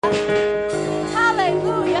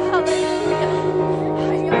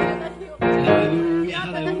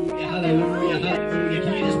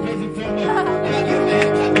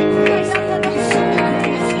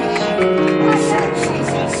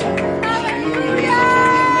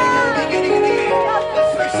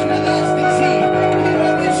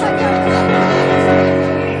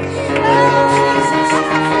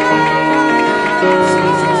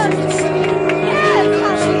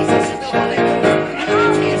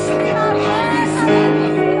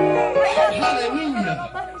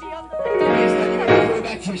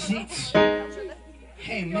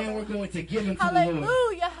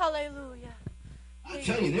Hallelujah. I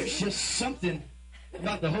tell you, there's just something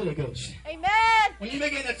about the Holy Ghost. Amen. When you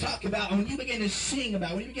begin to talk about, when you begin to sing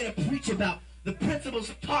about, when you begin to preach about the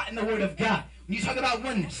principles taught in the Word of God, when you talk about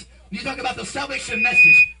oneness, when you talk about the salvation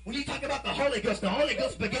message, when you talk about the Holy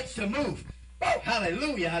Ghost begins to move. Oh,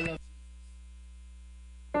 hallelujah. I love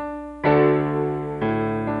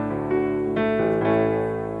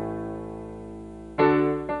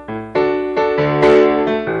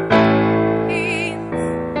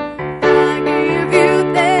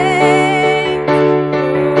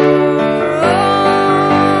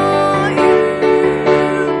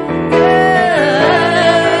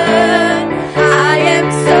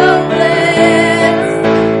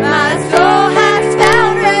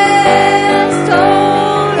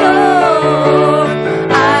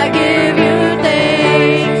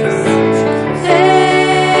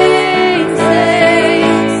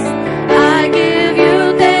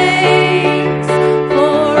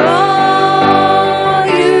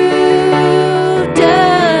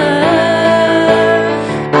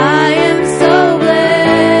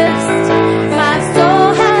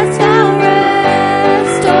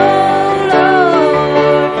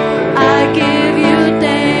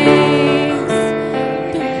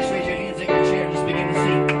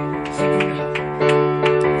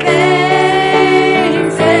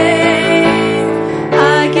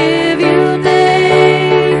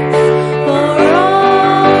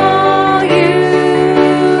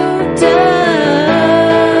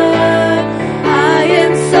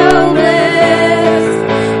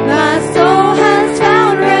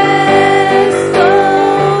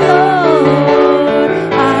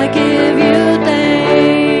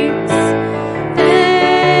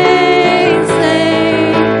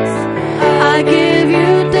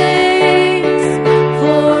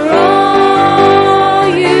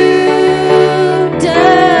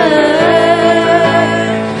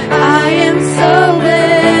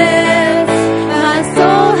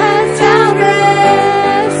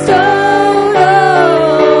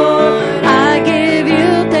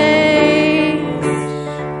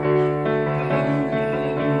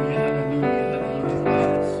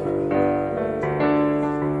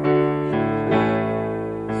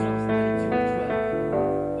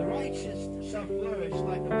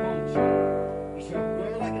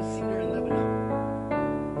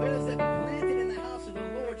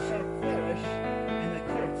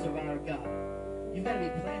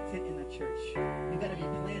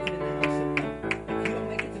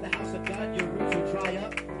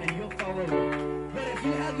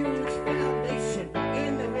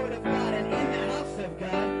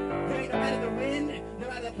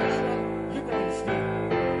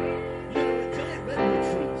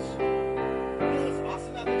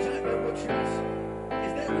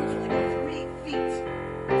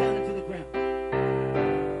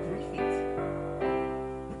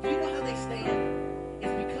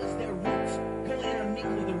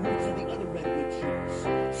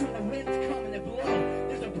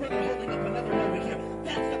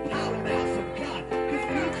power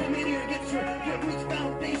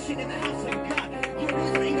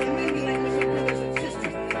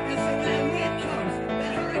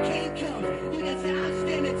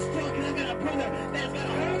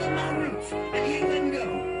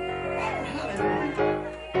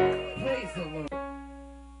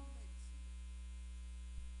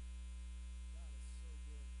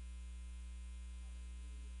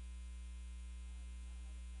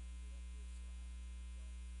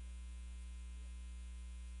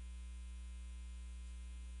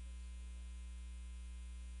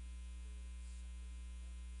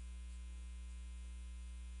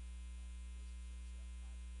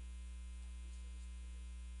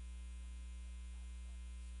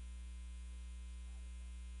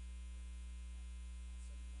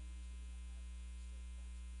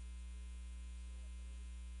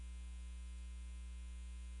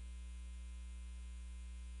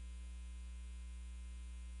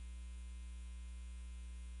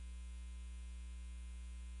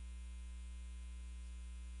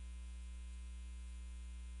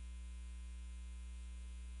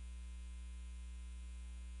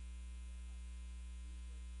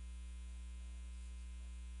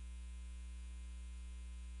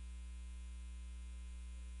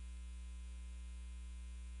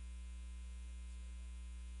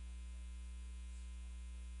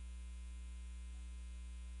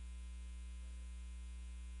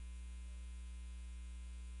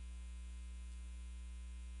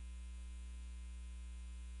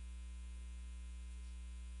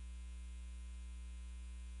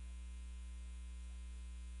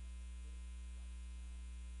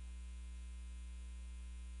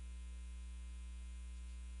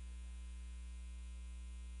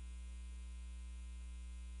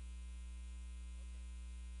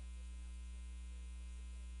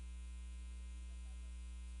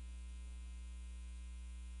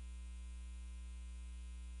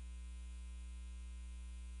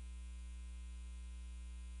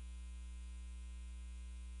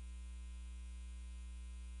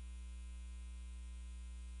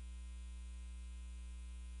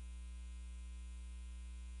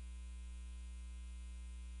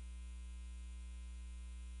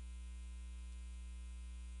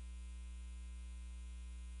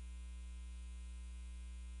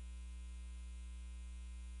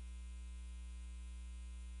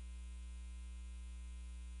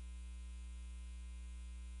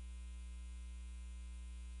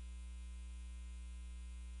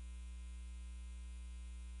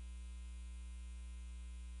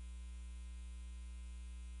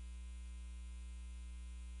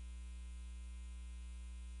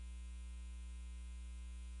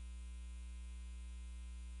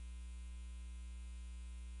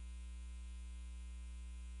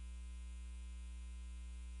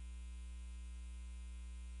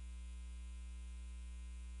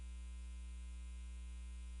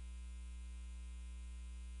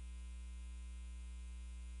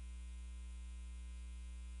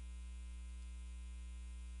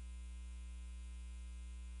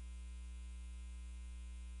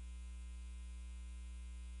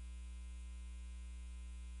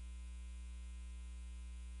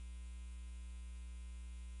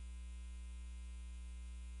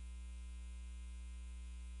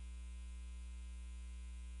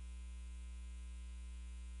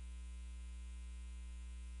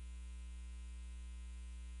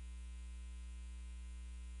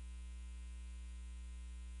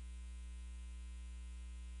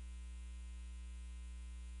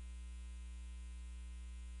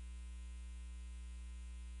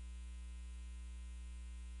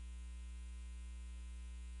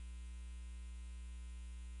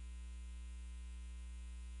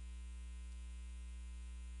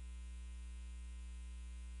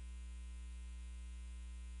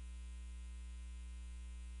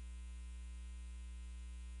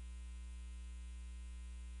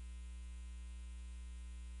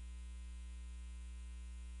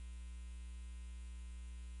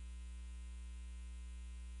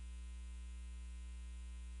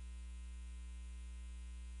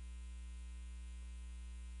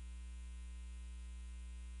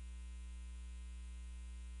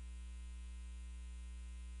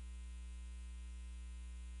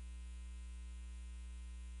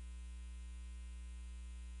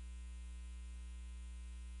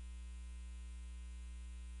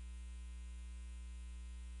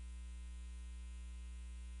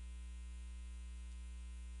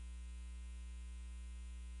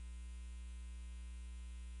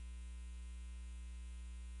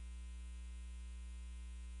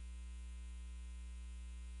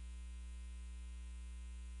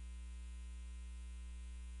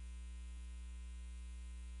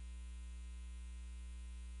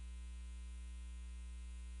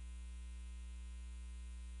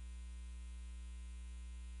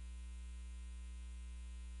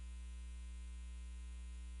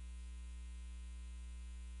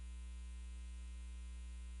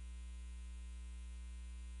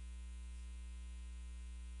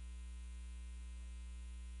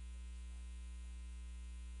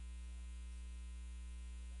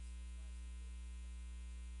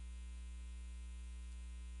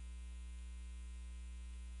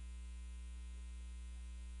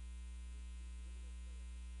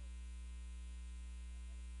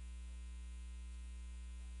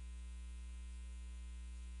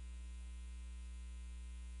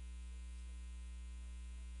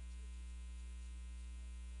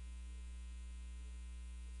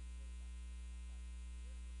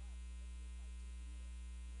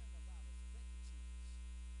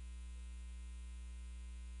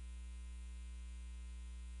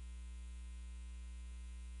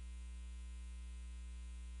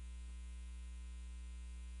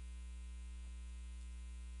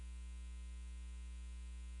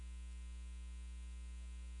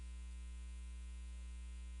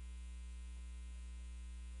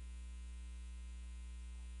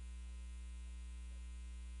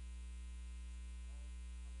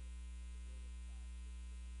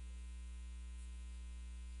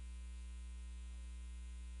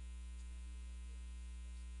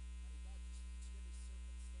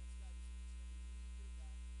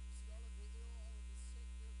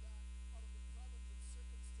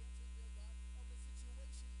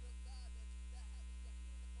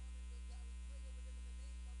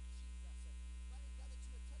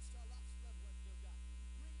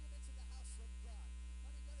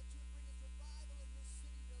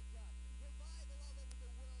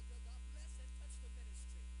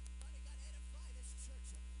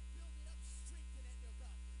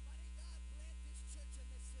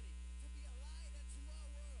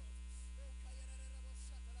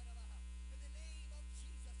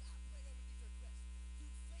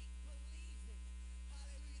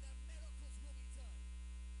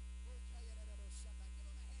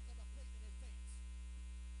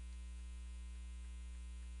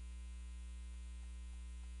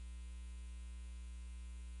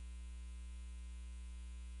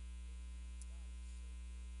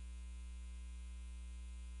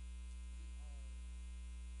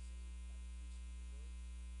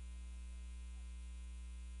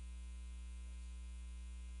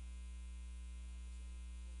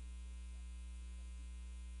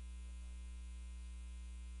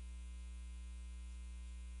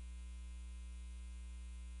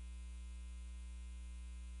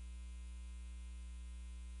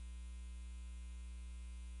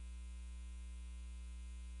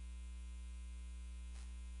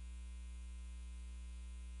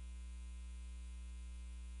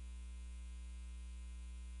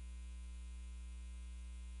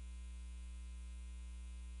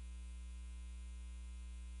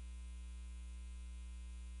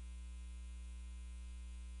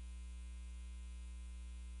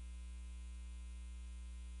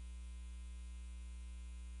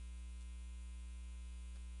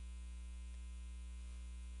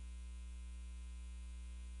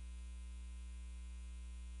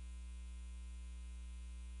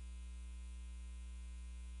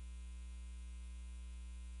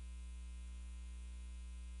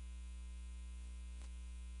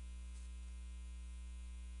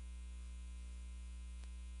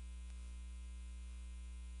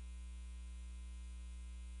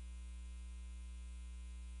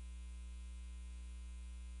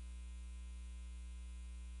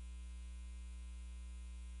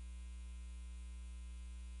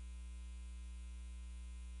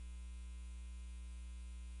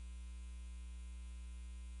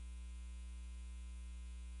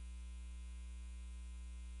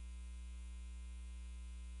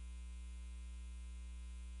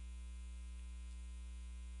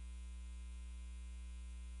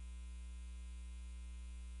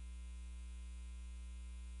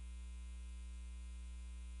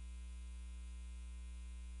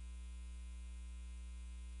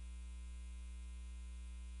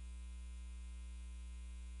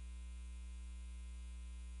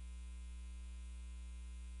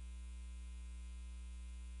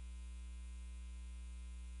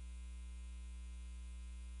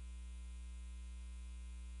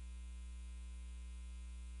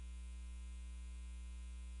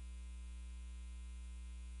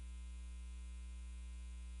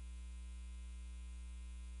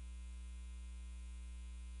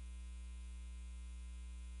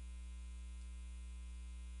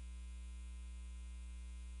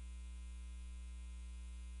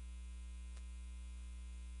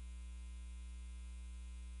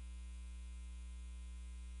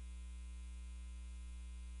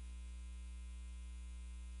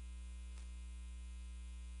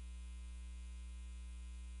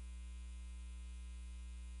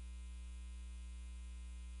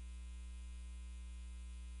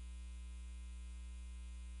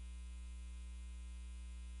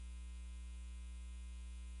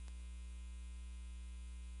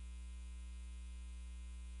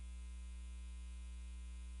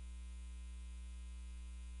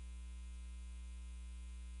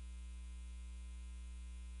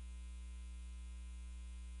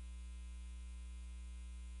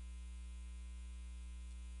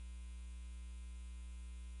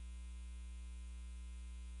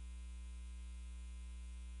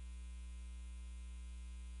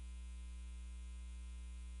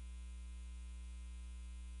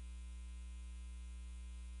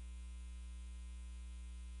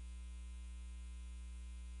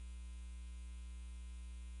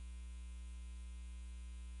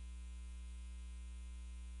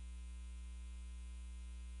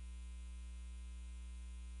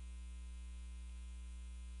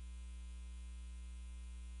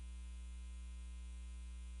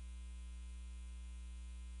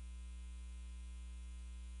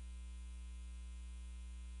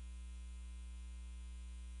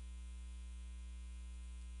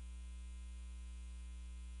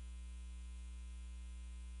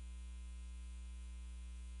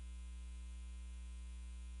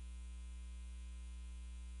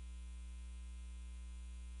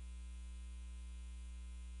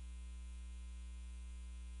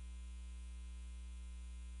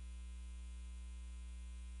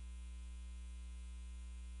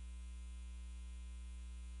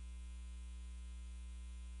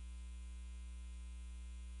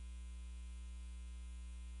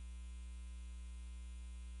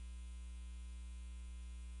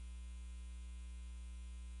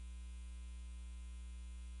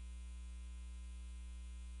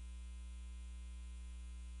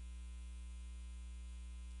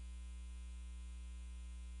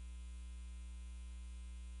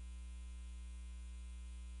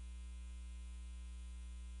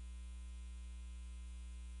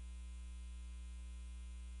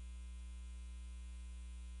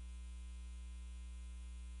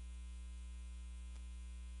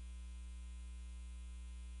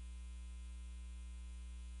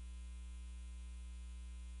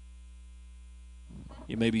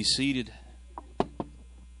You may be seated.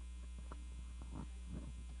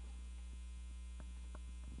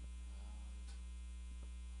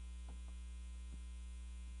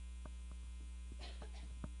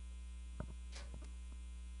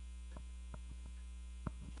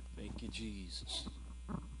 Thank you, Jesus.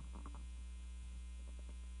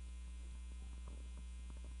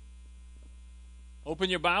 Open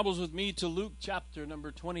your Bibles with me to Luke chapter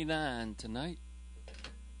number 29 tonight.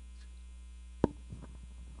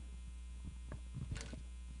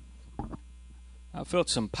 I felt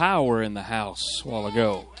some power in the house a while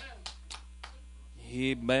ago.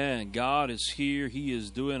 Amen. God is here. He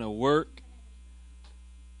is doing a work.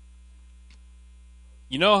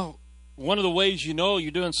 You know, one of the ways you know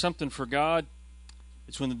you're doing something for God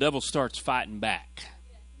is when the devil starts fighting back.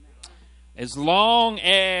 As long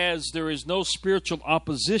as there is no spiritual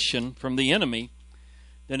opposition from the enemy,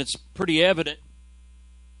 then it's pretty evident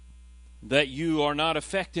that you are not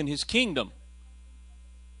affecting his kingdom.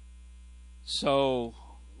 So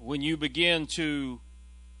when you begin to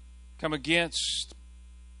come against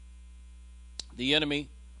the enemy,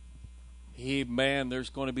 amen, there's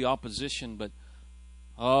going to be opposition, but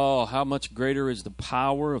oh, how much greater is the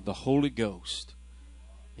power of the Holy Ghost.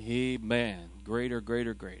 Amen. Greater,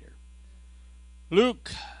 greater, greater.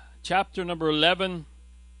 Luke chapter number 11.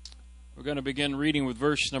 We're going to begin reading with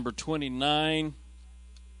verse number 29.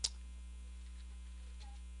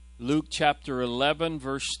 Luke chapter 11,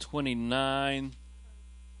 verse 29.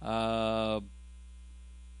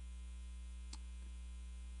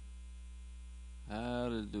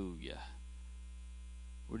 Hallelujah.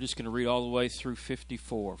 We're just going to read all the way through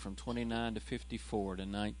 54, from 29 to 54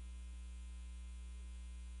 tonight.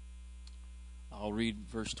 I'll read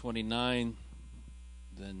verse 29,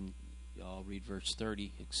 then I'll read verse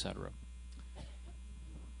 30, etc.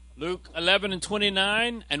 Luke 11 and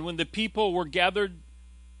 29, and when the people were gathered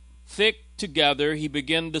thick together, he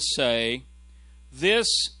began to say, "This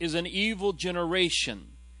is an evil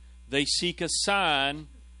generation. They seek a sign,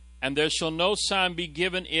 and there shall no sign be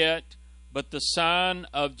given it, but the sign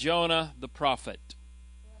of Jonah the prophet."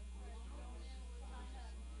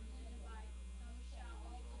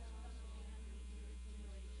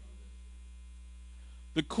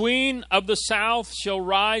 The queen of the south shall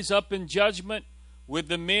rise up in judgment with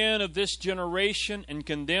the men of this generation and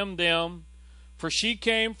condemn them. For she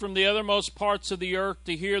came from the uttermost parts of the earth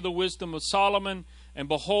to hear the wisdom of Solomon, and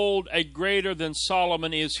behold, a greater than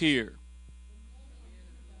Solomon is here.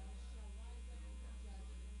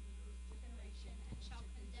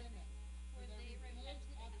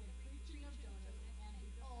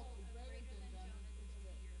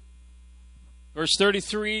 Verse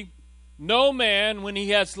 33, "No man, when he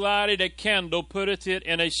hath lighted a candle, putteth it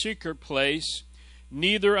in a secret place,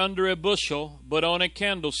 neither under a bushel, but on a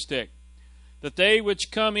candlestick, that they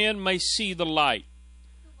which come in may see the light.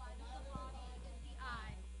 The light of the body is the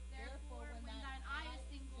eye. Therefore, when thine eye is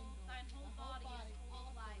single, thine whole body is full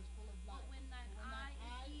of light. But when thine eye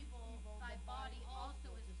is evil, thy body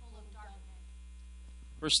also is full of darkness."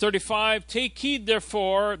 Verse 35, "Take heed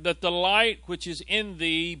therefore that the light which is in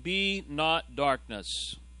thee be not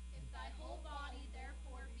darkness." If thy whole body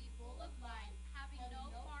therefore be full of light, having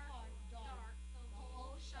no part dark, the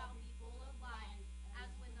whole shall be full of light,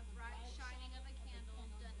 as when the bright shining of a candle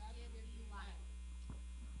doth give thee light.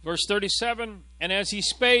 Verse 37, "And as he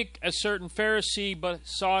spake, a certain Pharisee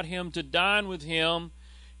besought him to dine with him,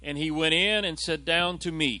 and he went in and sat down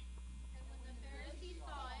to meat. And when the Pharisee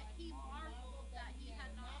saw it, he marveled that he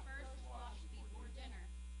had not first washed before dinner.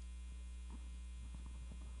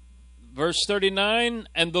 Verse 39,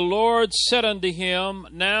 "And the Lord said unto him,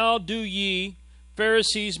 Now do ye,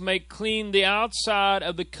 Pharisees, make clean the outside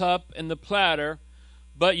of the cup and the platter,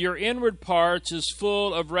 but your inward parts is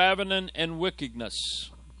full of ravening and wickedness."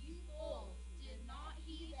 Ye fools, did not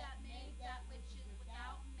he that made that which is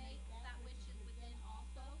without make that which is within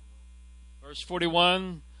also? Verse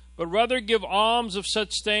 41, "But rather give alms of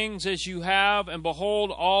such things as you have, and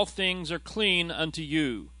behold, all things are clean unto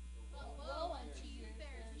you." But woe unto you,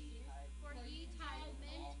 Pharisees, for ye tithe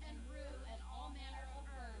mint and rue and all manner of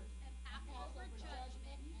herbs, and pass over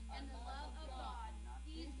judgment and the love of God.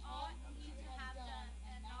 These ought ye to have done,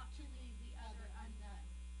 and not to leave the other undone.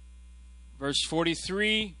 Verse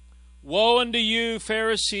 43, "Woe unto you,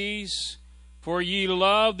 Pharisees, for ye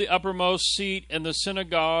love the uppermost seat in the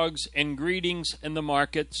synagogues and greetings in the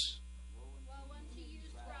markets." Woe unto you,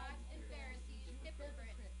 scribes and Pharisees,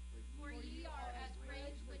 hypocrites, for ye are as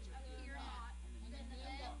graves which appear not, and then the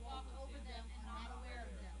men walk over them and not aware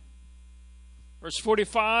of them. Verse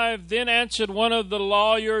 45, "Then answered one of the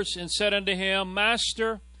lawyers and said unto him,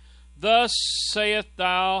 Master, Thus saith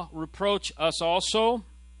thou, reproach us also.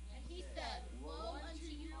 And he said, Woe unto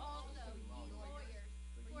you also, ye lawyers,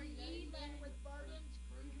 for ye lend with burdens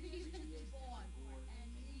grievous borne,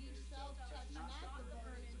 and ye yourself touch not the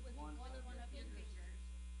burden with one of your fingers.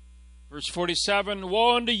 Verse 47,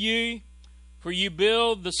 Woe unto ye, for ye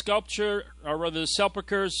build the sculpture, or rather the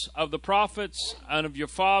sepulchres of the prophets, and of your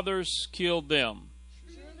fathers killed them.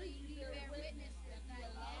 Truly ye bear witness that ye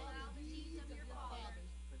allow the deeds of your fathers,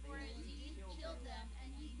 for indeed killed them,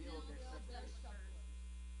 and ye build their sepulchres.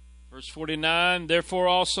 Verse 49, Therefore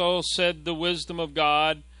also said the wisdom of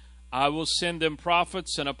God, I will send them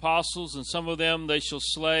prophets and apostles, and some of them they shall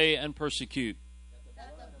slay and persecute.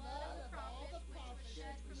 That the blood of prophets which was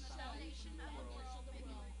shed from the foundation of the world may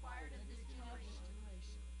be required of this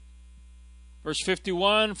generation. Verse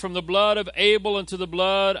 51, From the blood of Abel unto the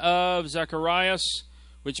blood of Zacharias,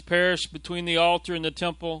 which perished between the altar and the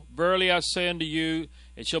temple, verily I say unto you,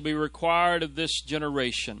 it shall be required of this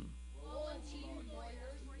generation. Woe unto you,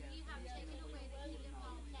 lawyers, for ye have taken away the key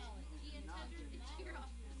of knowledge. Ye intended to tear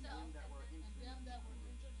off yourselves and them that were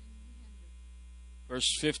entered in.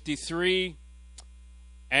 Verse 53,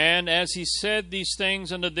 And as he said these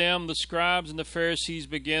things unto them, the scribes and the Pharisees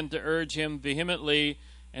began to urge him vehemently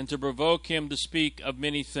and to provoke him to speak of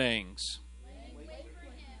many things. Laying wait for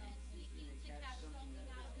him and seeking to catch something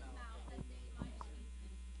out of his mouth that they might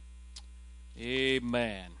accuse him.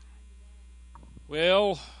 Amen.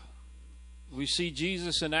 Well, we see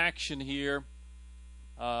Jesus in action here,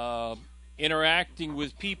 interacting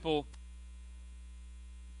with people,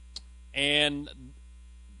 and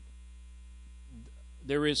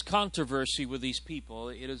there is controversy with these people.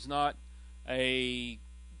 It is not a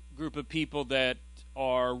group of people that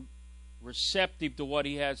are receptive to what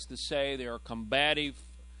he has to say. They are combative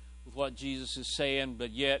with what Jesus is saying,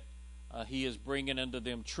 but yet he is bringing unto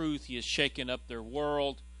them truth. He is shaking up their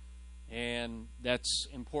world, and that's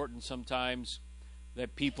important sometimes,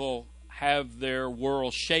 that people have their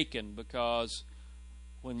world shaken, because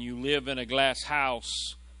when you live in a glass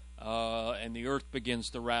house and the earth begins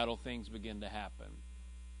to rattle, things begin to happen.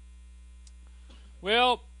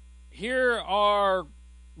 Well, here are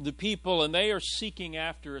the people, and they are seeking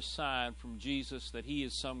after a sign from Jesus that he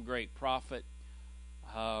is some great prophet.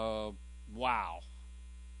 Wow.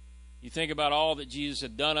 You think about all that Jesus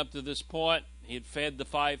had done up to this point. He had fed the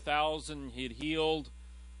 5,000. He had healed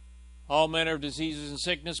all manner of diseases and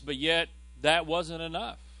sickness, but yet that wasn't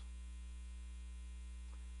enough.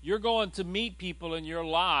 You're going to meet people in your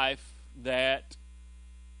life that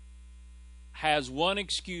has one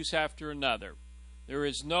excuse after another. There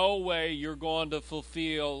is no way you're going to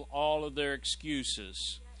fulfill all of their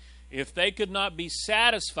excuses. If they could not be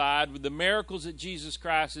satisfied with the miracles that Jesus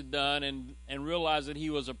Christ had done and realize that he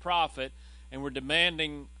was a prophet and were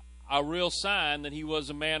demanding a real sign that he was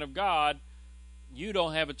a man of God, you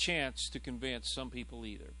don't have a chance to convince some people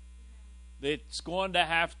either. It's going to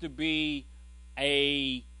have to be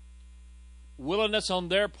a willingness on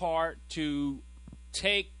their part to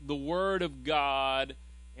take the Word of God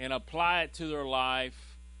and apply it to their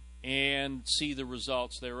life and see the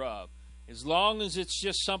results thereof. As long as it's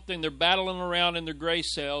just something they're battling around in their gray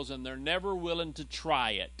cells and they're never willing to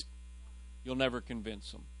try it, you'll never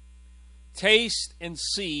convince them. Taste and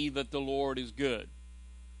see that the Lord is good.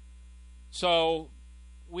 So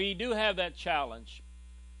we do have that challenge.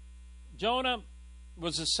 Jonah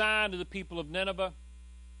was assigned to the people of Nineveh.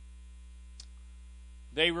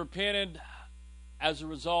 They repented as a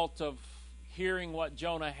result of hearing what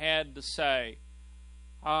Jonah had to say.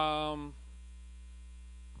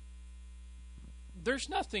 There's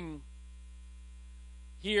nothing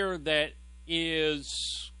here that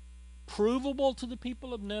is provable to the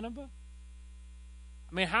people of Nineveh.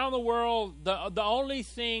 I mean, how in the world, the only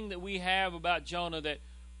thing that we have about Jonah that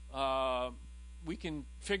we can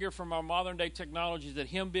figure from our modern day technology is that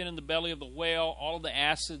him being in the belly of the whale, all of the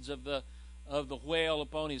acids of the whale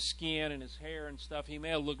upon his skin and his hair and stuff, he may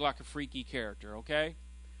have looked like a freaky character, okay?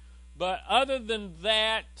 But other than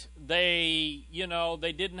that, they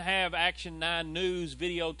didn't have Action 9 News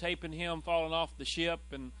videotaping him falling off the ship,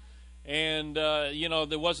 and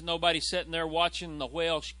there wasn't nobody sitting there watching the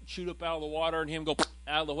whale shoot up out of the water and him go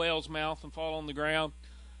out of the whale's mouth and fall on the ground.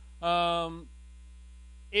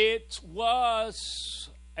 It was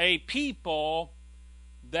a people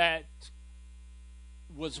that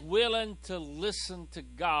was willing to listen to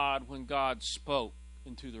God when God spoke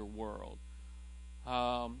into their world.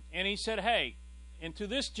 And he said, hey, into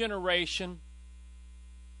this generation,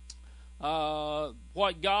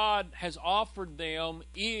 what God has offered them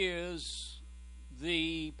is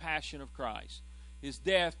the passion of Christ. His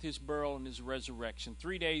death, his burial, and his resurrection.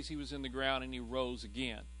 3 days he was in the ground and he rose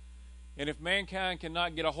again. And if mankind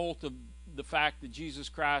cannot get a hold of the fact that Jesus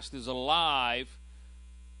Christ is alive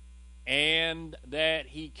and that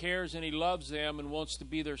he cares and he loves them and wants to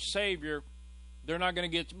be their Savior, they're not going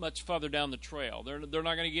to get much further down the trail. They're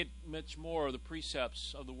not going to get much more of the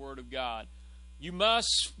precepts of the Word of God. You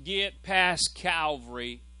must get past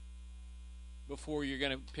Calvary before you're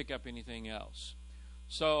going to pick up anything else.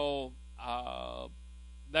 So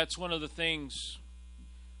that's one of the things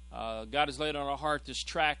God has laid on our heart, this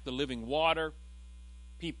tract, the living water.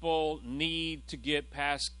 People need to get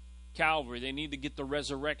past Calvary. They need to get the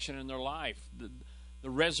resurrection in their life. The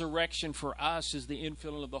resurrection for us is the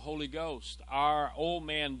infilling of the Holy Ghost. Our old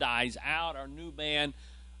man dies out. Our new man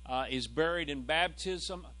is buried in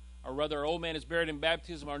baptism. Or rather, our old man is buried in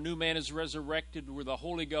baptism. Our new man is resurrected with the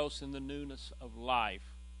Holy Ghost in the newness of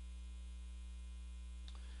life.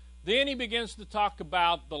 Then he begins to talk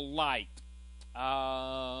about the light.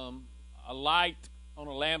 A light on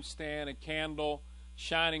a lampstand, a candle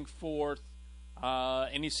shining forth.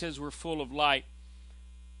 And he says we're full of light.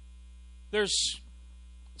 There's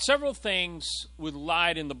several things with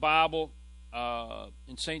light in the Bible.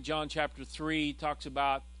 In St. John chapter 3, he talks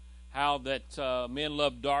about how that men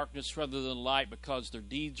love darkness rather than light because their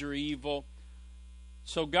deeds are evil.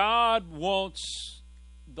 So God wants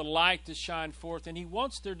the light to shine forth, and he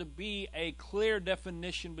wants there to be a clear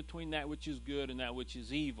definition between that which is good and that which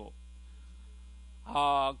is evil.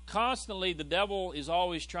 Constantly, the devil is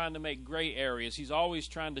always trying to make gray areas. He's always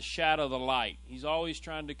trying to shadow the light. He's always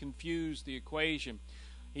trying to confuse the equation.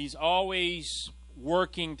 He's always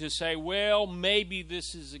working to say, well, maybe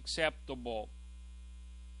this is acceptable.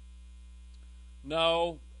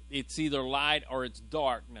 No, it's either light or it's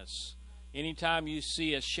darkness. Anytime you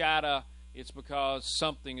see a shadow, it's because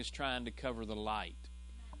something is trying to cover the light.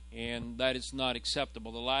 And that is not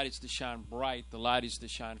acceptable. The light is to shine bright. The light is to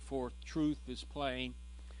shine forth. Truth is plain,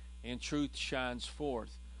 and truth shines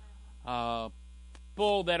forth.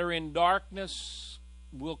 People that are in darkness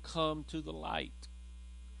will come to the light.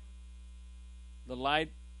 The light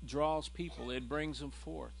draws people. It brings them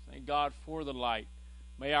forth. Thank God for the light.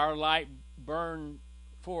 May our light burn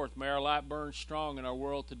forth. May our light burn strong in our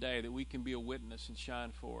world today, that we can be a witness and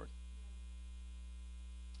shine forth.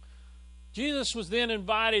 Jesus was then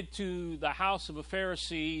invited to the house of the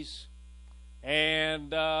Pharisees,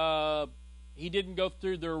 and he didn't go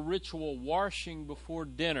through their ritual washing before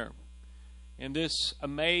dinner. And this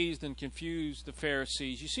amazed and confused the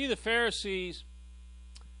Pharisees. You see, the Pharisees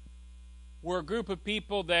were a group of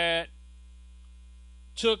people that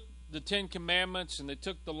took the Ten Commandments and they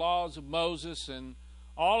took the laws of Moses and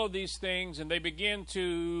all of these things, and they began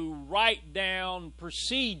to write down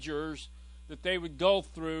procedures that they would go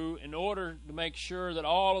through in order to make sure that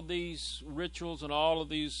all of these rituals and all of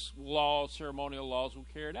these laws, ceremonial laws, were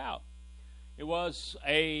carried out. It was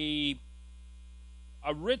a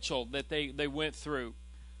ritual that they went through.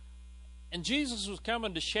 And Jesus was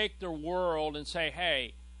coming to shake their world and say,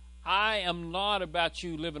 hey, I am not about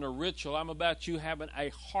you living a ritual. I'm about you having a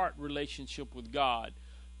heart relationship with God.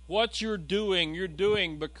 What you're doing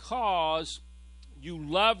because you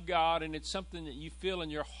love God, and it's something that you feel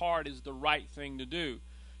in your heart is the right thing to do.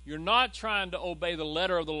 You're not trying to obey the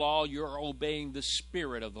letter of the law. You're obeying the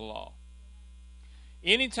spirit of the law.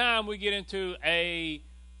 Anytime we get into a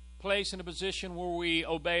place and a position where we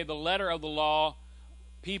obey the letter of the law,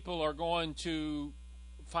 people are going to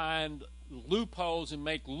find loopholes and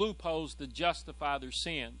make loopholes to justify their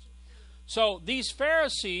sins. So these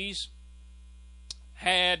Pharisees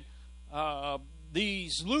had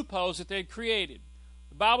these loopholes that they created.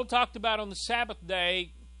 The Bible talked about on the Sabbath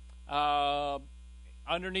day,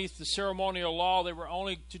 underneath the ceremonial law, they were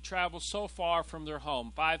only to travel so far from their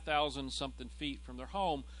home. 5,000 something feet from their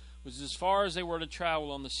home was as far as they were to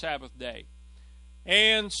travel on the Sabbath day.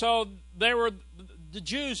 And so there were the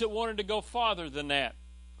Jews that wanted to go farther than that.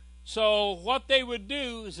 So what they would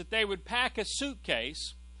do is that they would pack a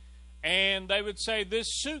suitcase, and they would say, this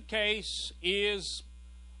suitcase is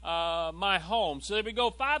my home. So they would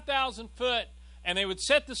go 5,000 foot, and they would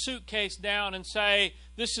set the suitcase down and say,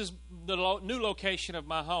 this is the new location of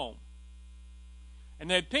my home. And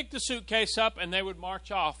they'd pick the suitcase up, and they would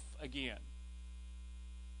march off again.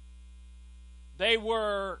 They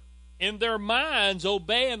were, in their minds,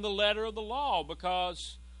 obeying the letter of the law,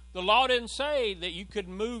 because the law didn't say that you could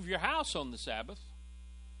move your house on the Sabbath.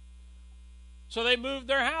 So they moved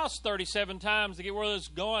their house 37 times to get where they was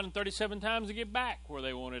going and 37 times to get back where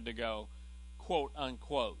they wanted to go, quote,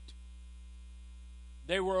 unquote.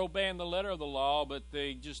 They were obeying the letter of the law, but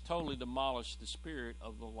they just totally demolished the spirit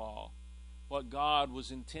of the law. What God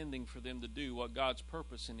was intending for them to do, what God's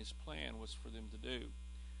purpose in His plan was for them to do.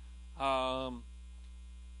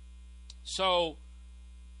 So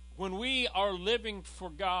when we are living for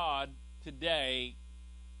God today,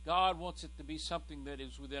 God wants it to be something that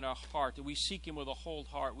is within our heart, that we seek Him with a whole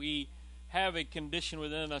heart. We have a condition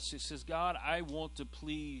within us that says, God, I want to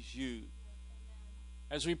please you.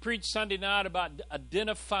 As we preached Sunday night about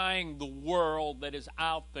identifying the world that is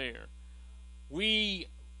out there, we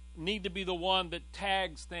need to be the one that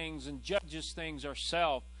tags things and judges things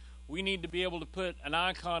ourselves. We need to be able to put an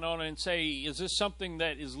icon on it and say, is this something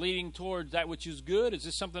that is leading towards that which is good? Is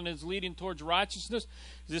this something that's leading towards righteousness?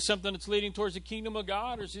 Is this something that's leading towards the kingdom of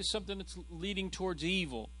God? Or is this something that's leading towards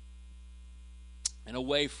evil and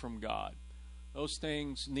away from God? Those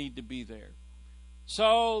things need to be there.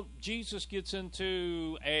 So Jesus gets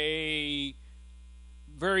into a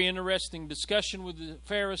very interesting discussion with the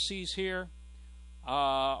Pharisees here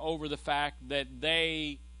over the fact that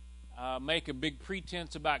they make a big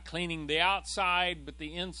pretense about cleaning the outside, but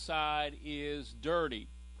the inside is dirty.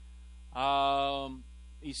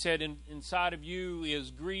 He said, inside of you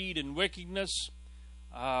is greed and wickedness.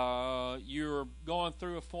 You're going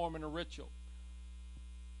through a form and a ritual.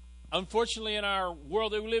 Unfortunately, in our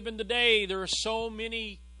world that we live in today, there are so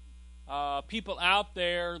many people out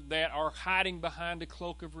there that are hiding behind a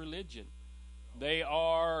cloak of religion. They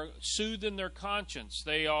are soothing their conscience.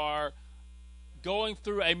 They are going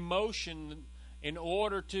through a motion in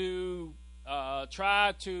order to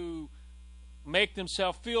try to make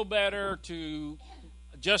themselves feel better, to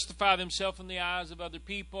justify themselves in the eyes of other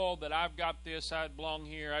people, that I've got this, I belong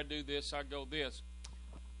here, I do this, I go this.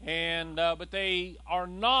 And but they are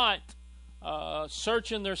not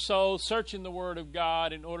searching their soul, searching the Word of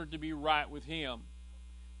God in order to be right with Him.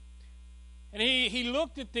 And he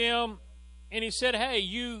looked at them and he said, hey,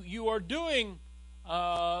 you are doing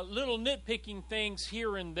little nitpicking things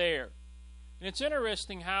here and there. And it's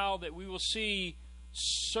interesting how that we will see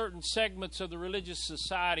certain segments of the religious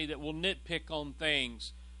society that will nitpick on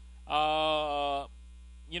things.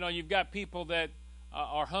 You've got people that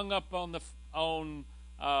are hung up on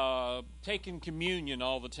taking communion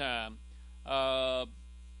all the time.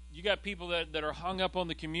 You got people that are hung up on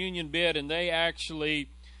the communion bit, and they actually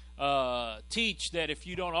teach that if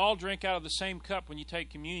you don't all drink out of the same cup when you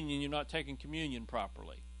take communion, you're not taking communion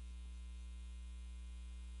properly.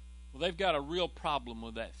 Well, they've got a real problem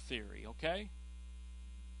with that theory, okay?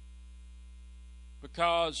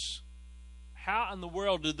 Because how in the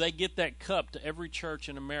world did they get that cup to every church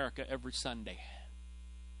in America every Sunday?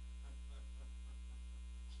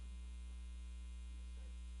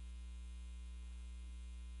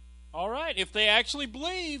 All right, if they actually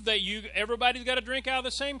believe that everybody's got to drink out of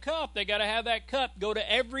the same cup, they got to have that cup go to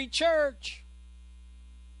every church.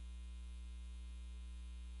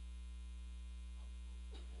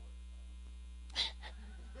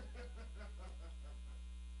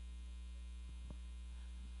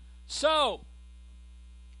 So,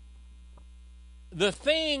 the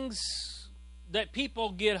things that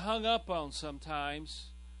people get hung up on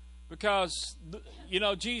sometimes, because,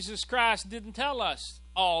 Jesus Christ didn't tell us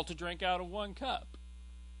all to drink out of one cup.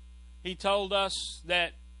 He told us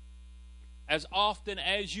that as often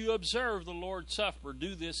as you observe the Lord's Supper,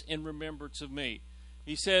 do this in remembrance of me.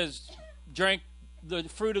 He says, drink the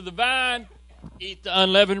fruit of the vine, eat the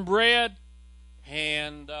unleavened bread,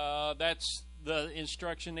 and that's the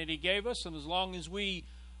instruction that He gave us. And as long as we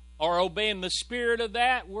are obeying the spirit of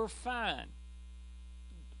that, we're fine.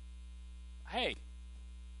 Hey,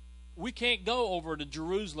 we can't go over to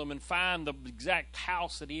Jerusalem and find the exact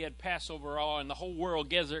house that He had Passover on, and the whole world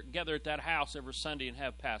gather at that house every Sunday and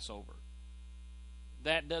have Passover.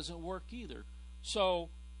 That doesn't work either. So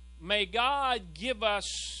may God give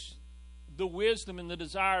us the wisdom and the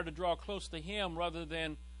desire to draw close to Him rather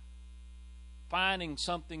than finding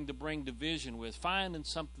something to bring division with, finding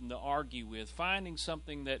something to argue with, finding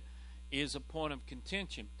something that is a point of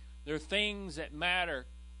contention. There are things that matter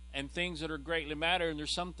and things that are greatly matter, and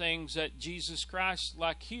there's some things that Jesus Christ,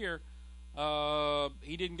 like here,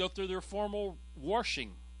 He didn't go through their formal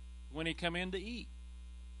washing when He come in to eat.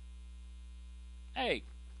 Hey,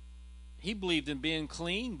 He believed in being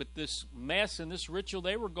clean, but this mess and this ritual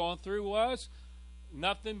they were going through was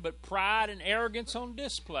nothing but pride and arrogance on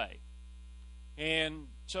display. And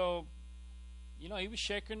so, He was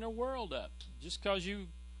shaking their world up. Just because you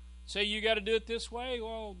say you got to do it this way,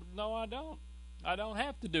 well, no, I don't. I don't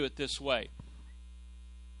have to do it this way.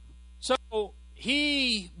 So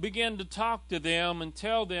He began to talk to them and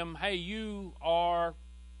tell them, hey, you are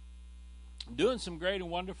doing some great and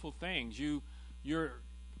wonderful things. You're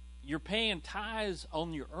paying tithes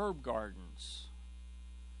on your herb gardens.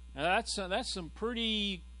 Now that's some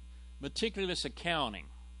pretty meticulous accounting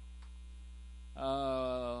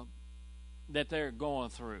that they're going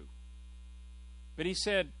through. But he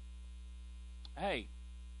said, hey,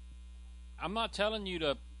 I'm not telling you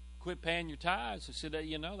to quit paying your tithes. I said,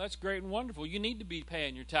 that's great and wonderful. You need to be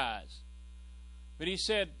paying your tithes. But he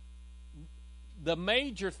said, the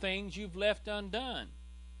major things you've left undone.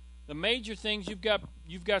 The major things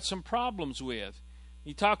you've got some problems with.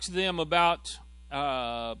 He talks to them about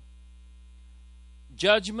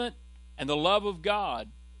judgment and the love of God.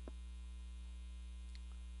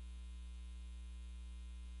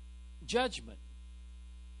 Judgment.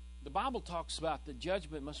 The Bible talks about that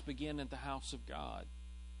judgment must begin at the house of God.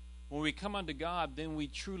 When we come unto God, then we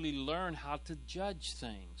truly learn how to judge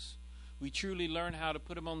things. We truly learn how to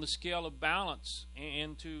put them on the scale of balance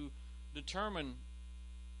and to determine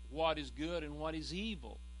what is good and what is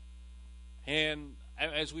evil. And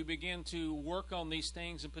as we begin to work on these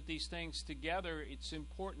things and put these things together, it's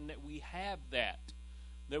important that we have that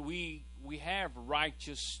we have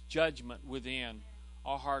righteous judgment within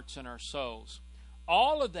our hearts and our souls.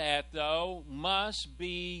 All of that, though, must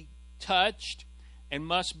be touched and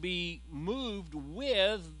must be moved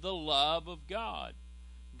with the love of God.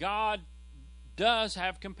 God does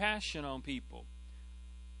have compassion on people.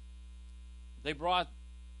 They brought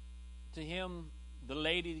to him the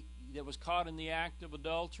lady that was caught in the act of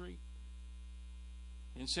adultery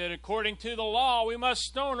and said, according to the law, we must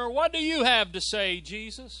stone her. What do you have to say,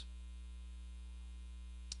 Jesus?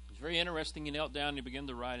 It was very interesting. He knelt down and he began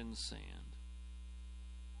to write in the sand.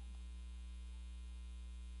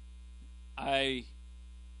 I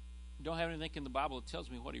don't have anything in the Bible that tells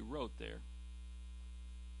me what he wrote there.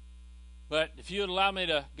 But if you would allow me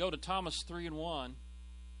to go to Thomas 3:1,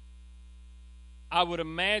 I would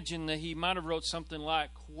imagine that he might have wrote something like,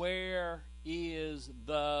 where is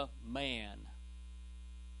the man?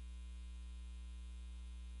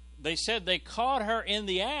 They said they caught her in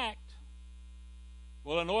the act.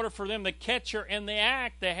 Well, in order for them to catch her in the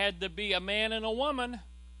act, there had to be a man and a woman.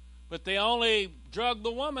 But they only drugged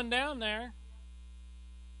the woman down there.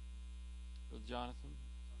 Brother Jonathan?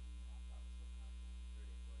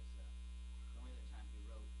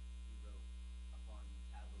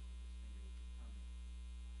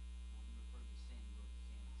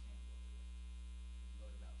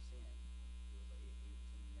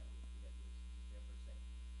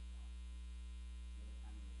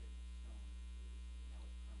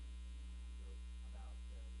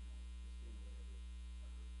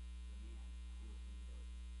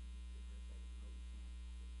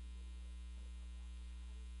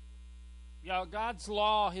 God's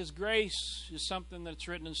law, His grace is something that's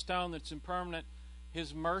written in stone, that's impermanent.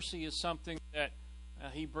 His mercy is something that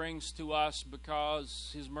He brings to us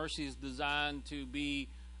because His mercy is designed to be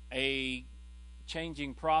a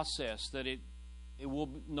changing process, that it will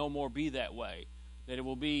no more be that way, that it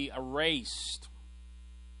will be erased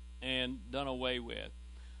and done away with.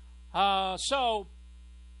 So,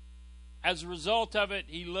 as a result of it,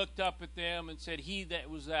 He looked up at them and said, he that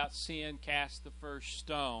was without sin cast the first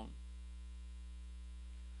stone.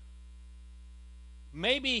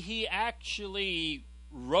 Maybe he actually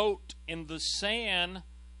wrote in the sand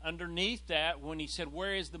underneath that when he said,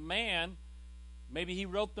 where is the man? Maybe he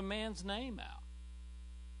wrote the man's name out.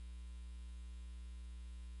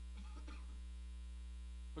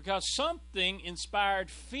 Because something inspired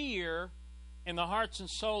fear in the hearts and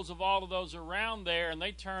souls of all of those around there, and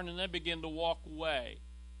they turned and they began to walk away.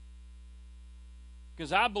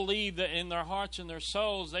 Because I believe that in their hearts and their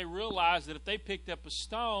souls, they realized that if they picked up a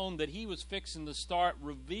stone, that he was fixing to start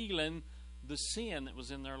revealing the sin that was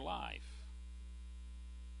in their life.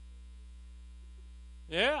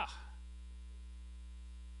 Yeah.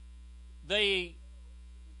 The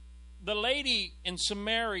lady in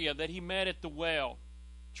Samaria that he met at the well,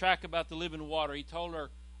 track about the living water, he told her,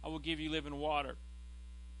 I will give you living water.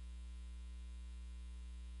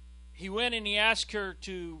 He went and he asked her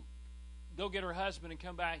to go get her husband and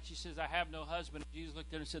come back. She says, I have no husband. Jesus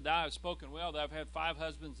looked at her and said, I have spoken well, that I've had 5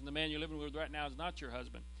 husbands, and the man you're living with right now is not your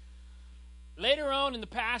husband. Later on in the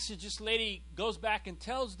passage, this lady goes back and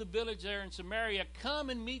tells the village there in Samaria, come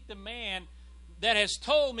and meet the man that has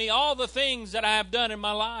told me all the things that I have done in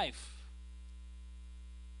my life.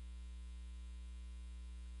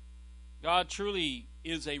 God truly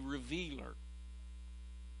is a revealer.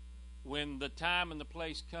 When the time and the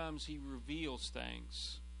place comes, He reveals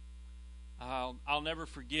things. I'll never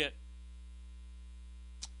forget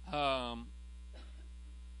my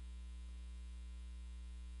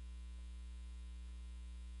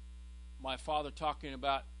father talking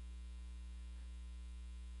about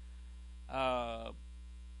there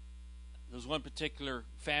was one particular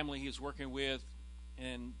family he was working with,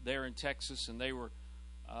 and they're in Texas, and they were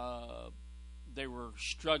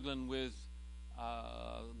struggling with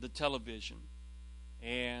the television.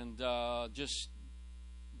 and just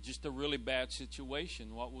a really bad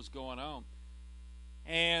situation, what was going on.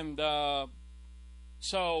 And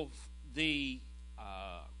so the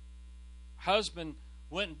husband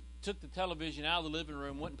went and took the television out of the living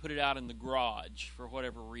room, went and put it out in the garage for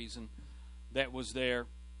whatever reason that was there.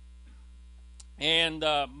 And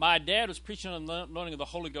my dad was preaching on the anointing of the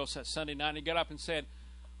Holy Ghost that Sunday night, and he got up and said,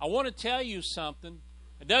 I want to tell you something.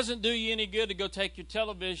 It doesn't do you any good to go take your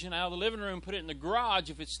television out of the living room and put it in the garage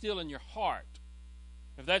if it's still in your heart.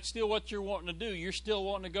 If that's still what you're wanting to do, you're still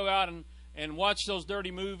wanting to go out and watch those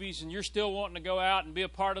dirty movies, and you're still wanting to go out and be a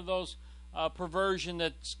part of those perversion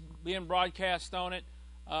that's being broadcast on it.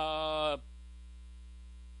 And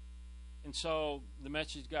so the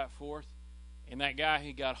message got forth. And that guy,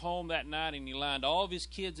 he got home that night and he lined all of his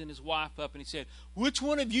kids and his wife up and he said, which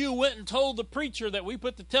one of you went and told the preacher that we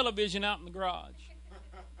put the television out in the garage?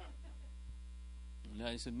 And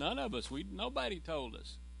he said, none of us. Nobody told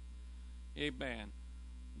us. Amen.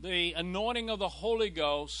 The anointing of the Holy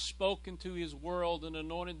Ghost spoke into his world and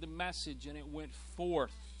anointed the message, and it went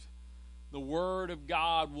forth. The Word of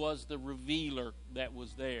God was the revealer that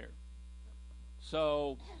was there.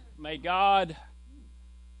 So may God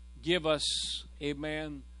give us,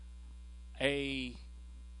 amen, a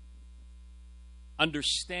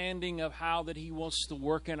understanding of how that he wants to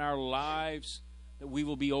work in our lives, that we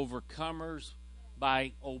will be overcomers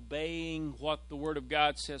by obeying what the Word of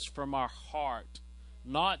God says from our heart,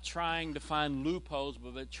 not trying to find loopholes,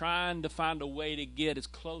 but trying to find a way to get as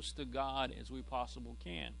close to God as we possibly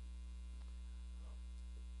can.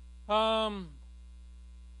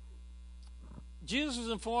 Jesus was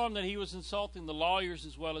informed that he was insulting the lawyers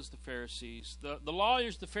as well as the Pharisees. The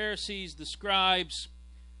lawyers, the Pharisees, the scribes,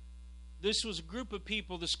 this was a group of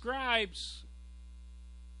people. The scribes,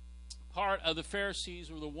 part of the Pharisees,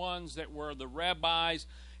 were the ones that were the rabbis.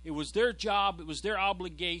 It was their job, it was their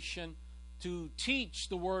obligation to teach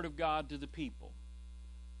the Word of God to the people.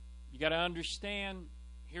 You got to understand,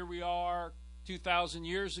 here we are 2,000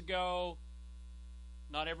 years ago.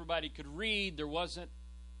 Not everybody could read. There wasn't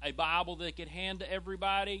a Bible they could hand to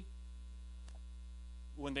everybody.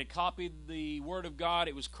 When they copied the Word of God,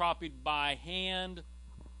 it was copied by hand.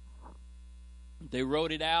 They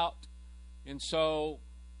wrote it out. And so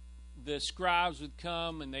the scribes would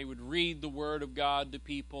come and they would read the Word of God to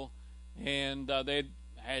people. And they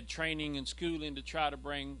had training and schooling to try to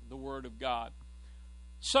bring the Word of God.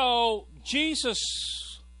 So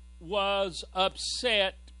Jesus was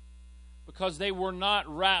upset because they were not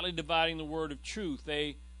rightly dividing the word of truth.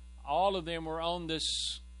 All of them were on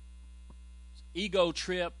this ego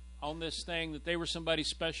trip, on this thing that they were somebody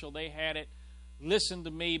special. They had it. Listen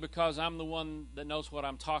to me because I'm the one that knows what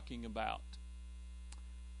I'm talking about.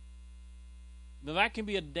 Now that can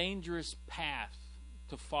be a dangerous path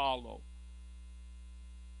to follow.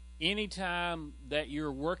 Anytime that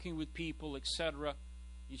you're working with people, etc.,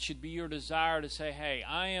 it should be your desire to say, hey,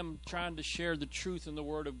 I am trying to share the truth in the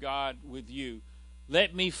Word of God with you.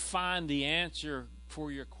 Let me find the answer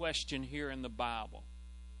for your question here in the Bible.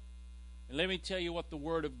 And let me tell you what the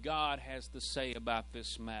Word of God has to say about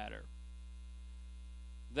this matter.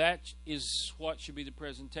 That is what should be the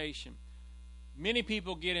presentation. Many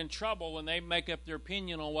people get in trouble when they make up their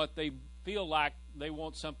opinion on what they feel like they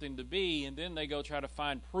want something to be, and then they go try to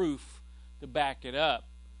find proof to back it up.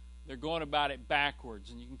 They're going about it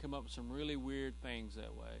backwards, and you can come up with some really weird things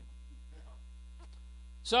that way.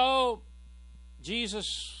 So,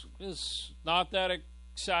 Jesus is not that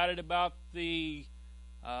excited about the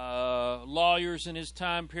lawyers in his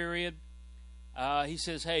time period. He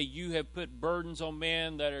says, hey, you have put burdens on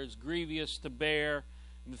men that are as grievous to bear,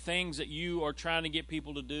 and the things that you are trying to get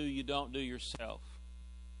people to do, you don't do yourself.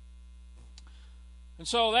 And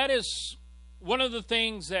so that is one of the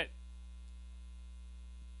things that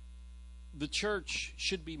the church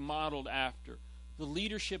should be modeled after. The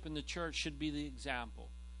leadership in the church should be the example.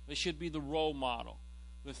 They should be the role model.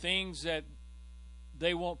 The things that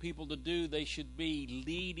they want people to do, they should be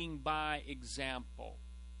leading by example.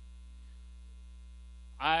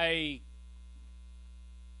 I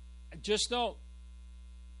just don't,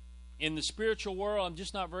 in the spiritual world, I'm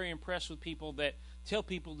just not very impressed with people that tell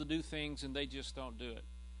people to do things and they just don't do it.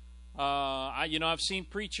 I've seen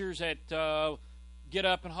preachers that get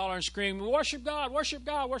up and holler and scream, worship God, worship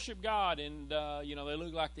God, worship God. And, they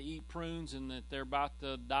look like they eat prunes and that they're about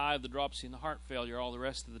to die of the dropsy and the heart failure all the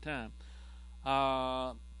rest of the time.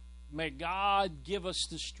 May God give us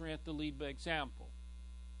the strength to lead by example.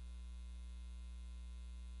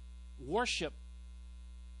 Worship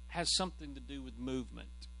has something to do with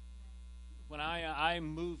movement. When I'm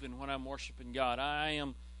moving when I'm worshiping God, I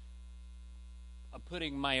am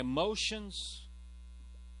putting my emotions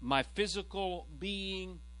my physical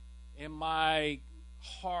being and my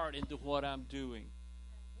heart into what I'm doing.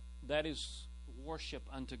 That is worship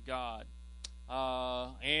unto God.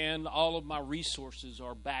 And all of my resources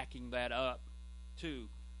are backing that up too,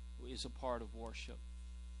 is a part of worship.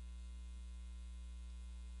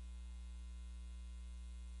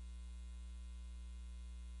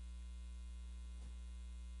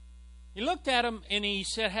 He looked at him and he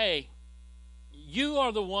said, hey, you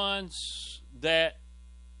are the ones that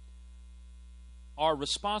are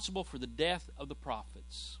responsible for the death of the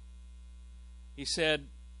prophets. He said,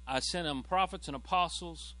 I sent them prophets and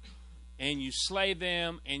apostles, and you slay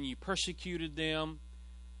them, and you persecuted them,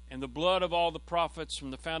 and the blood of all the prophets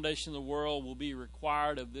from the foundation of the world will be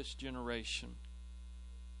required of this generation.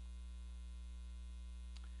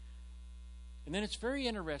 And then it's very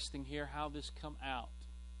interesting here how this come out.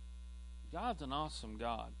 God's an awesome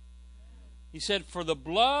God. He said, for the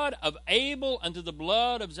blood of Abel unto the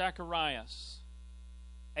blood of Zacharias.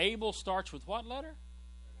 Abel starts with what letter?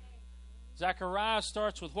 Zacharias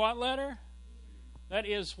starts with what letter? That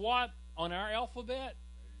is what on our alphabet?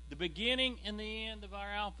 The beginning and the end of our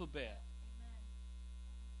alphabet.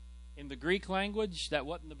 In the Greek language, that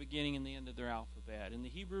wasn't the beginning and the end of their alphabet. In the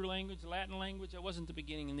Hebrew language, the Latin language, that wasn't the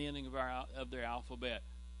beginning and the ending of their alphabet.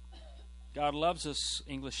 God loves us,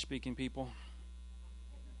 English-speaking people.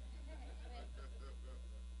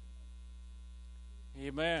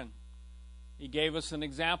 Amen. He gave us an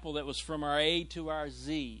example that was from our A to our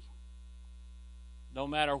Z. No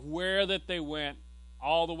matter where that they went,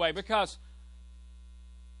 all the way. Because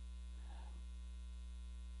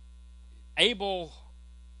Abel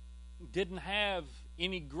didn't have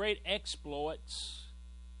any great exploits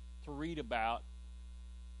to read about.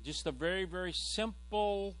 Just a very, very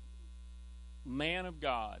simple man of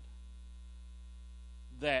God.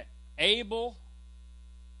 That Abel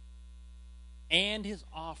and his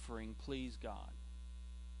offering pleased God.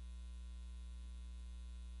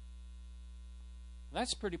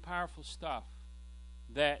 That's pretty powerful stuff.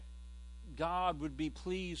 That God would be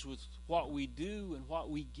pleased with what we do and what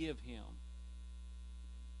we give Him.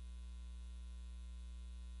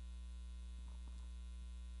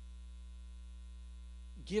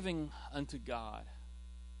 Giving unto God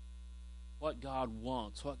what God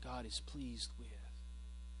wants, what God is pleased with.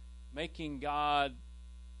 Making God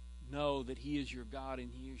know that He is your God and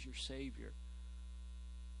He is your Savior.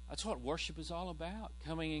 That's what worship is all about.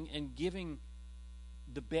 Coming and giving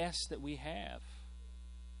the best that we have.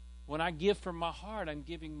 When I give from my heart, I'm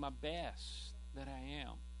giving my best that I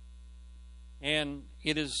am. And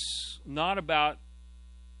it is not about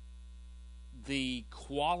the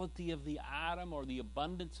quality of the item or the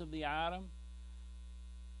abundance of the item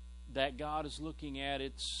that God is looking at.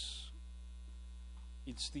 It's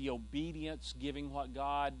the obedience, giving what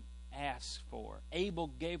God asked for. Abel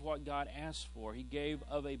gave what God asked for. He gave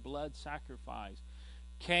of a blood sacrifice.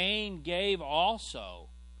 Cain gave also.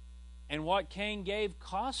 And what Cain gave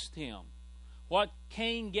cost him. What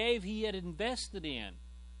Cain gave, he had invested in.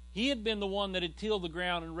 He had been the one that had tilled the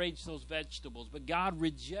ground and raised those vegetables. But God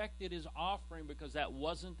rejected his offering because that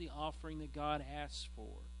wasn't the offering that God asked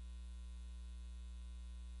for.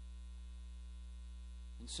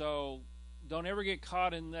 And so, don't ever get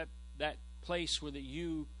caught in that place where that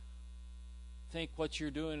you think what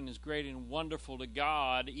you're doing is great and wonderful to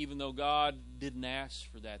God, even though God didn't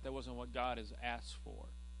ask for that. That wasn't what God has asked for.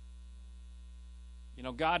 You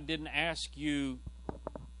know, God didn't ask you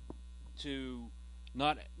to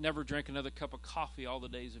never drink another cup of coffee all the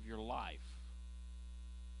days of your life.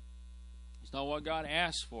 It's not what God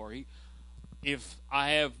asked for.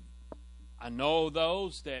 I know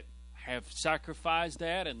those that have sacrificed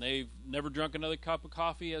that and they've never drunk another cup of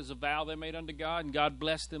coffee as a vow they made unto God, and God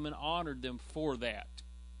blessed them and honored them for that.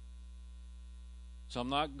 So I'm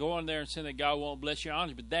not going there and saying that God won't bless you and honor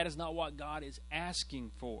you, but that is not what God is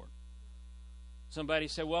asking for. Somebody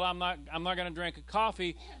said, well, I'm not going to drink a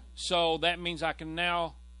coffee, so that means I can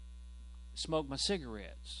now smoke my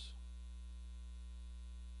cigarettes.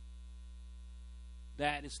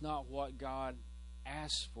 That is not what God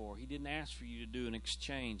asked for. He didn't ask for you to do an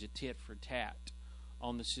exchange, a tit for tat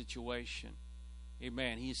on the situation.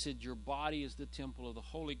 Amen. He said your body is the temple of the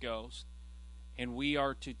Holy Ghost, and we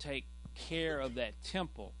are to take care of that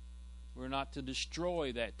temple. We're not to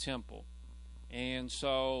destroy that temple. And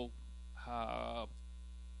so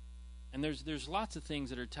and there's lots of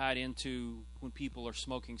things that are tied into when people are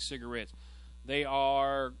smoking cigarettes. They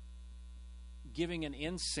are giving an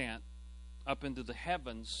incense up into the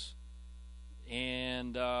heavens,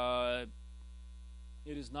 and it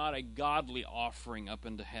is not a godly offering up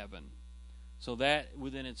into heaven. So that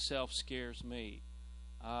within itself scares me.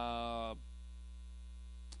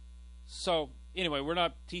 So anyway, we're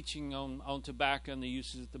not teaching on tobacco and the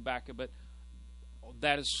uses of tobacco, but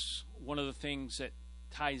that is one of the things that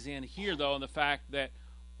ties in here, though, in the fact that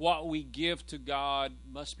what we give to God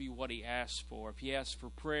must be what He asks for. If He asks for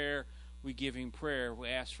prayer, we give Him prayer. If we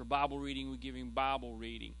ask for Bible reading, we give Him Bible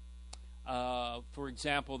reading. For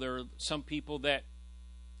example, there are some people that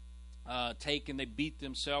take and they beat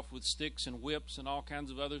themselves with sticks and whips and all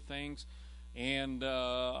kinds of other things, and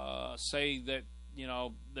say that, you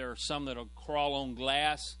know, there are some that'll crawl on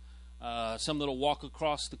glass, some that'll walk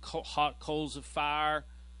across the hot coals of fire.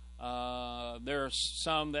 There are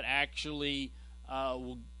some that actually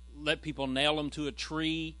will let people nail them to a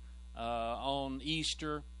tree on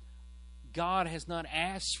Easter. God has not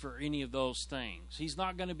asked for any of those things. He's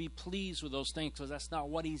not going to be pleased with those things because that's not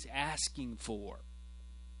what He's asking for.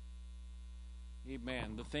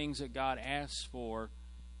 Amen. The things that God asks for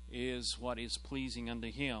is what is pleasing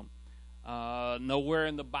unto Him. Nowhere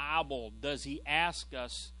in the Bible does He ask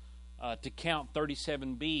us to count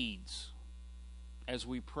 37 beads as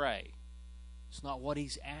we pray. It's not what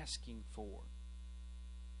He's asking for.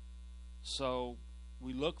 So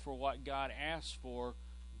we look for what God asks for.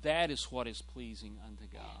 That is what is pleasing unto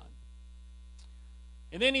God.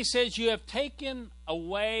 And then He says, you have taken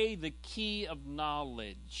away the key of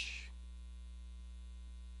knowledge.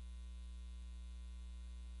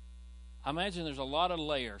 I imagine there's a lot of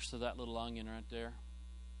layers to that little onion right there.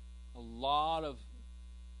 A lot of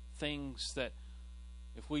things that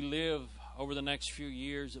if we live over the next few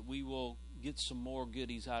years, that we will get some more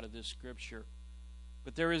goodies out of this scripture.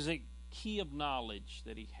 But there is a key of knowledge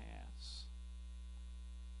that He has.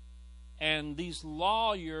 And these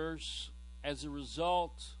lawyers, as a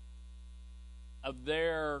result of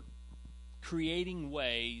their creating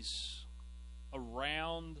ways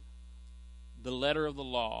around the letter of the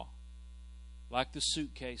law, like the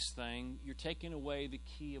suitcase thing, you're taking away the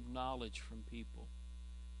key of knowledge from people.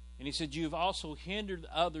 And He said, you've also hindered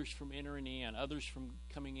others from entering in, others from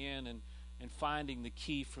coming in and finding the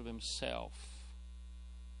key for themselves.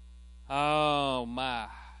 Oh, my.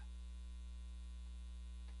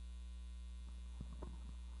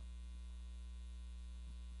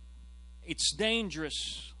 It's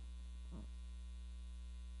dangerous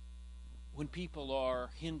when people are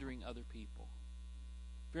hindering other people.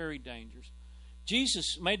 Very dangerous.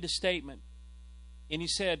 Jesus made the statement, and He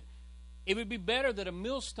said, it would be better that a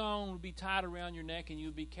millstone would be tied around your neck and you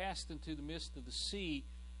would be cast into the midst of the sea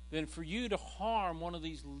than for you to harm one of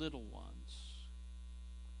these little ones.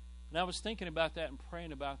 And I was thinking about that and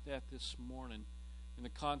praying about that this morning in the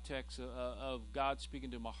context of God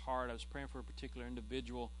speaking to my heart. I was praying for a particular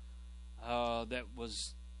individual that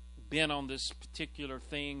was bent on this particular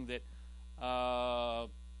thing that,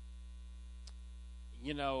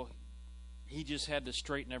 he just had to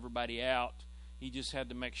straighten everybody out. He just had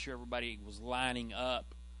to make sure everybody was lining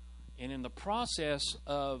up. And in the process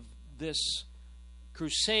of this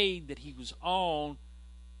crusade that he was on,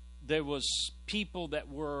 there was people that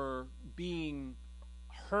were being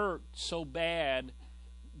hurt so bad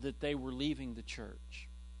that they were leaving the church.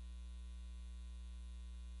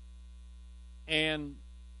 And,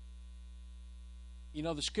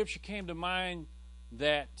 the scripture came to mind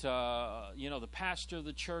that, the pastor of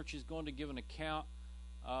the church is going to give an account,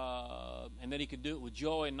 and that he could do it with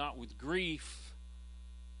joy and not with grief.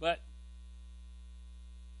 But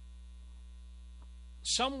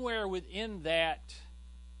somewhere within that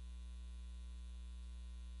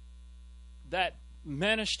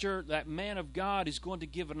minister, that man of God, is going to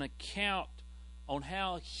give an account on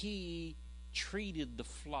how he treated the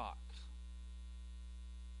flock.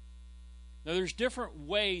 Now, there's different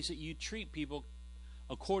ways that you treat people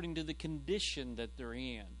according to the condition that they're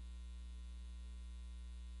in.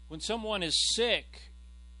 When someone is sick,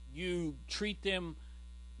 you treat them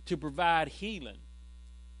to provide healing.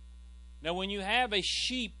 Now, when you have a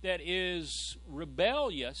sheep that is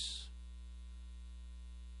rebellious,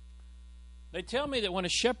 they tell me that when a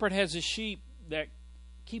shepherd has a sheep that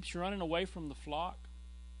keeps running away from the flock,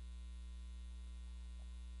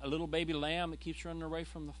 a little baby lamb that keeps running away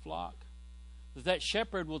from the flock, that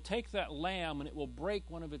shepherd will take that lamb and it will break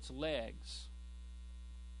one of its legs.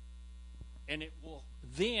 And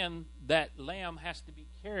then that lamb has to be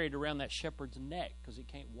carried around that shepherd's neck because it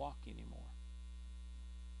can't walk anymore.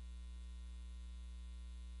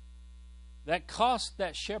 That cost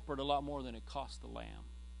that shepherd a lot more than it cost the lamb.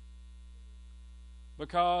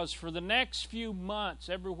 Because for the next few months,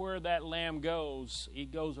 everywhere that lamb goes,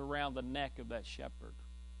 it goes around the neck of that shepherd.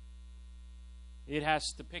 It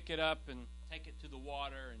has to pick it up and take it to the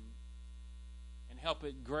water and help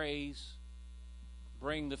it graze,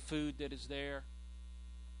 bring the food that is there.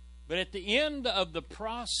 But at the end of the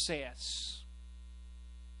process,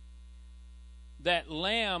 that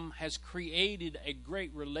lamb has created a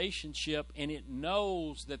great relationship, and it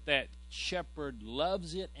knows that that shepherd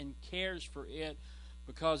loves it and cares for it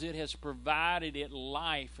because it has provided it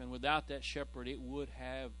life, and without that shepherd it would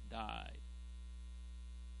have died.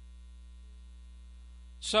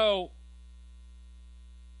 So,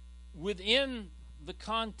 within the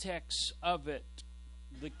context of it,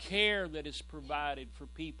 the care that is provided for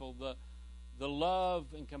people, the love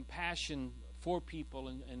and compassion for people,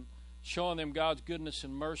 and showing them God's goodness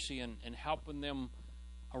and mercy, and helping them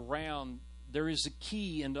around, there is a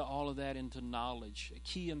key into all of that, into knowledge, a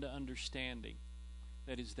key into understanding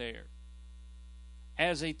that is there.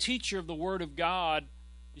 As a teacher of the Word of God,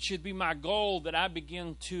 it should be my goal that I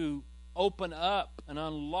begin to open up and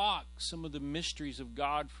unlock some of the mysteries of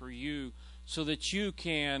God for you, so that you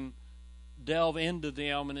can delve into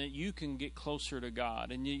them and that you can get closer to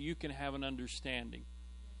God and you can have an understanding.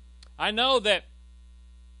 I know that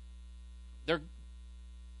there are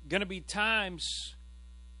going to be times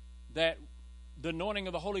that the anointing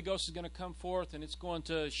of the Holy Ghost is going to come forth, and it's going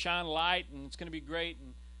to shine light, and it's going to be great,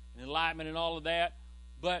 and enlightenment and all of that.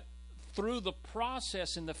 But through the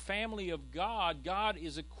process in the family of God, God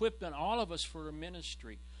is equipping all of us for a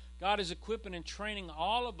ministry. God is equipping and training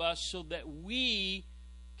all of us so that we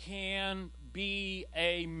can be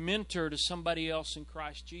a mentor to somebody else in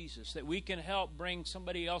Christ Jesus, that we can help bring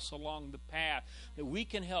somebody else along the path, that we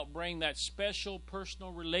can help bring that special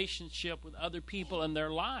personal relationship with other people in their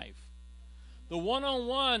life. The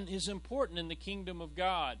one-on-one is important in the kingdom of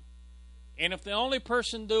God. And if the only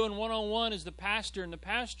person doing one-on-one is the pastor and the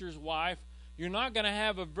pastor's wife, you're not going to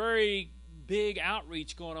have a very big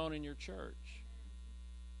outreach going on in your church.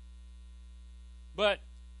 But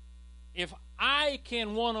if I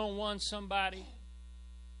can one-on-one somebody,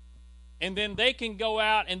 and then they can go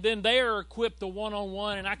out, and then they are equipped to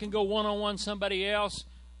one-on-one, and I can go one-on-one somebody else,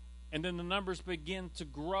 and then the numbers begin to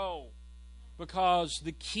grow because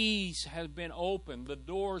the keys have been opened, the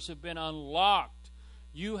doors have been unlocked.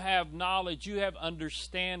 You have knowledge, you have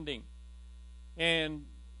understanding, and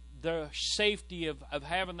the safety of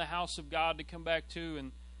having the house of God to come back to,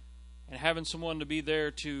 and having someone to be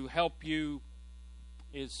there to help you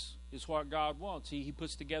is what God wants. He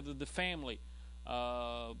puts together the family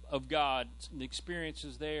of God, the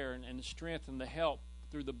experiences there, and the strength and the help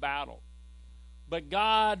through the battle. But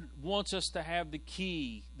God wants us to have the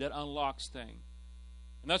key that unlocks things.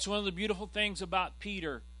 And that's one of the beautiful things about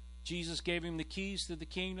Peter. Jesus gave him the keys to the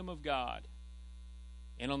kingdom of God.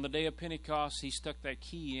 And on the day of Pentecost, he stuck that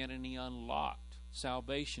key in and he unlocked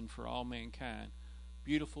salvation for all mankind.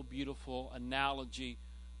 Beautiful, beautiful analogy.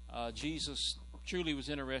 Jesus truly was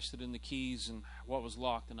interested in the keys and what was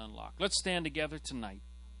locked and unlocked. Let's stand together tonight.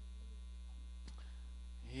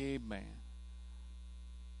 Amen.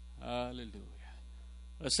 Hallelujah.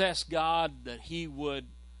 Let's ask God that He would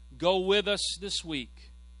go with us this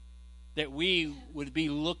week, that we would be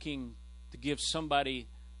looking to give somebody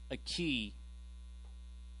a key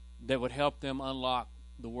that would help them unlock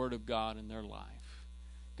the Word of God in their life.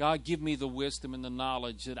 God, give me the wisdom and the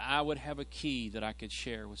knowledge that I would have a key that I could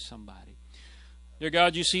share with somebody. Dear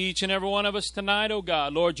God, you see each and every one of us tonight, oh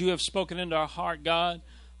God. Lord, you have spoken into our heart, God.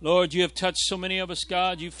 Lord, you have touched so many of us,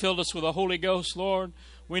 God. You filled us with the Holy Ghost, Lord.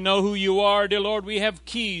 We know who you are, dear Lord. We have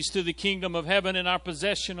keys to the kingdom of heaven in our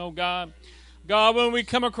possession, oh God. God, when we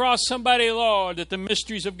come across somebody, Lord, that the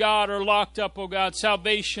mysteries of God are locked up, oh God.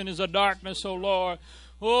 Salvation is a darkness, oh Lord.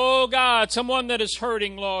 Oh God, someone that is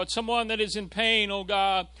hurting, Lord. Someone that is in pain, oh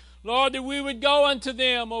God. Lord, that we would go unto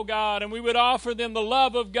them, oh God, and we would offer them the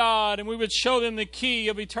love of God, and we would show them the key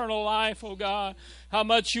of eternal life, oh God. How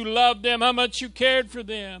much you loved them, how much you cared for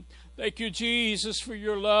them. Thank you, Jesus, for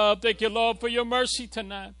your love. Thank you, Lord, for your mercy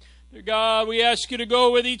tonight. Dear God, we ask you to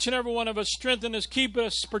go with each and every one of us. Strengthen us, keep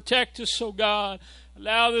us, protect us, oh God.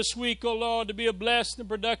 Allow this week, oh Lord, to be a blessed and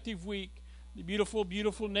productive week. In the beautiful,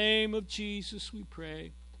 beautiful name of Jesus we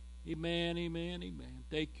pray. Amen, amen, amen.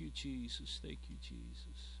 Thank you, Jesus. Thank you, Jesus.